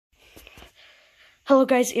Hello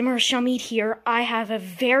guys, Imar Shamid here. I have a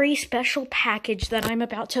very special package that I'm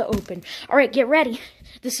about to open. Alright, get ready.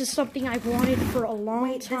 This is something I've wanted for a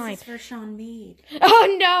long time. This is for Sean Mead.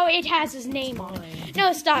 Oh no, it has his name on it.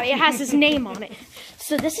 No, stop, it has his name on it.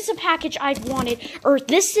 So this is a package I've wanted, or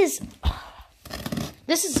this is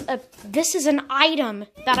an item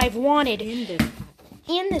that I've wanted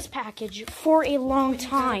in this package for a long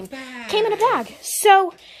time. Came in a bag.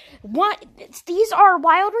 So these are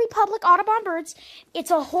Wild Republic Audubon birds.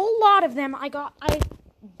 It's a whole lot of them. I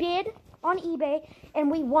bid on eBay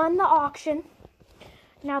and we won the auction.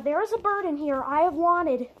 Now there's a bird in here I have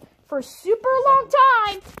wanted for a super long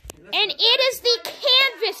time, and it is the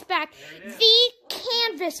canvasback. The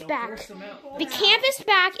canvasback. The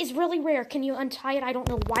canvasback is really rare. Can you untie it? I don't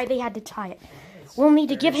know why they had to tie it. We'll need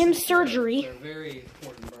to give him surgery. They're very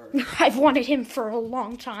important birds. I've wanted him for a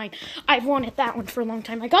long time. I've wanted that one for a long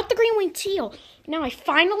time. I got the green-winged teal. Now I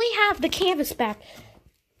finally have the canvasback.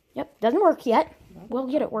 Yep, doesn't work yet. We'll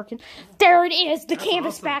get it working. There it is, the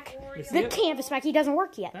canvasback. Awesome. The canvasback. He doesn't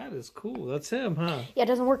work yet. That is cool. That's him, huh? Yeah, it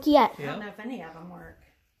doesn't work yet. I don't know if any of them work.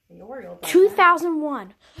 The Oriole doesn't.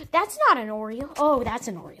 2001. That's not an Oriole. Oh, that's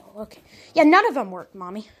an Oriole. Okay. Yeah, none of them work,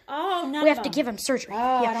 Mommy. Oh, no. We have to give him surgery.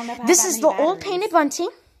 Oh, yeah. I don't know if I have This that is many the old batteries. painted bunting.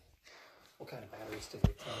 What kind of batteries do they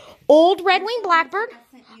take? Old red-winged blackbird.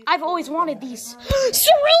 I've always wanted these.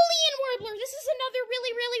 Cerulean warbler. This is another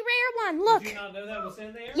really, really rare one. Look. Did you not know that was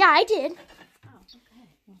in there? Yeah, I did. Oh,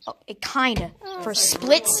 okay. Oh, it kinda. For a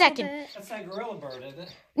split second. That's that gorilla bird, isn't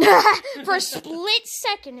it? For a split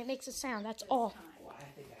second, it makes a sound. That's all. Well, I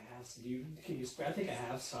think I have some. I think I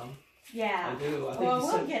have some. Yeah. I do. I think Well, you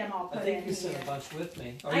we'll sent, get them all put I think in you sent here. a bunch with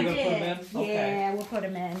me. Are I you going to put did. them in? Okay. Yeah, we'll put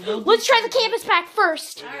them in. Let's try the canvasback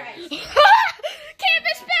first. All right.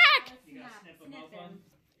 Canvasback! You got to snip them up on?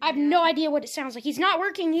 I have no idea what it sounds like. He's not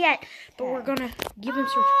working yet, but we're gonna give him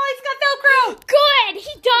some. Oh, he's got Velcro. Good!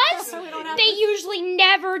 He does! We don't have They to usually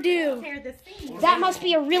never do. tear this thing. That must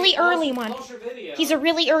be a really early one. Pause your video. He's a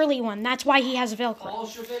really early one. That's why he has Velcro.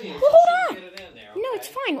 Pause your video. Well, hold so on. you can get it in there, No, okay? it's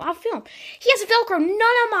fine. I'll film. He has a Velcro. None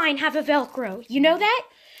of mine have a Velcro. You know that?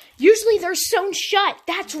 Usually they're sewn shut.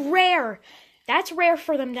 That's rare. That's rare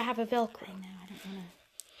for them to have a Velcro. I know.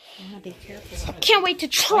 I want to be careful. Can't wait to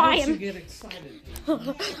try Why don't you him. get excited?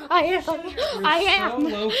 I am. I am. So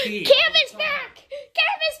low-key. Canvasback!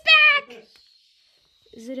 Canvasback!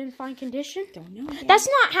 Is it in fine condition? Don't know. Yet. That's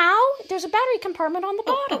not how. There's a battery compartment on the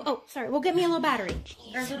bottom. Oh, sorry. Well, get me a little battery.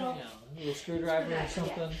 Or a little. Yeah, a little screwdriver or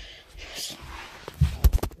something.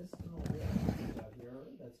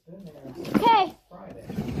 Okay.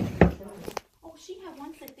 Oh, she had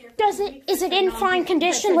one sit there. Is it in fine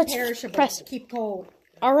condition? Let's press. Keep cold.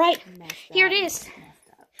 All right. Messed Here up. it is.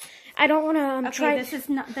 I don't want to Okay, try. this is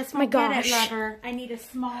not. This My won't get it, gosh. lover. I need a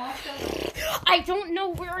small. I don't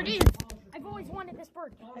know where it is. I've always wanted this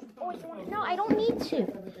bird. No, I don't need to.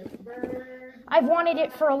 I've wanted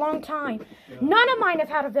it for a long time. None of mine have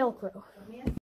had a Velcro.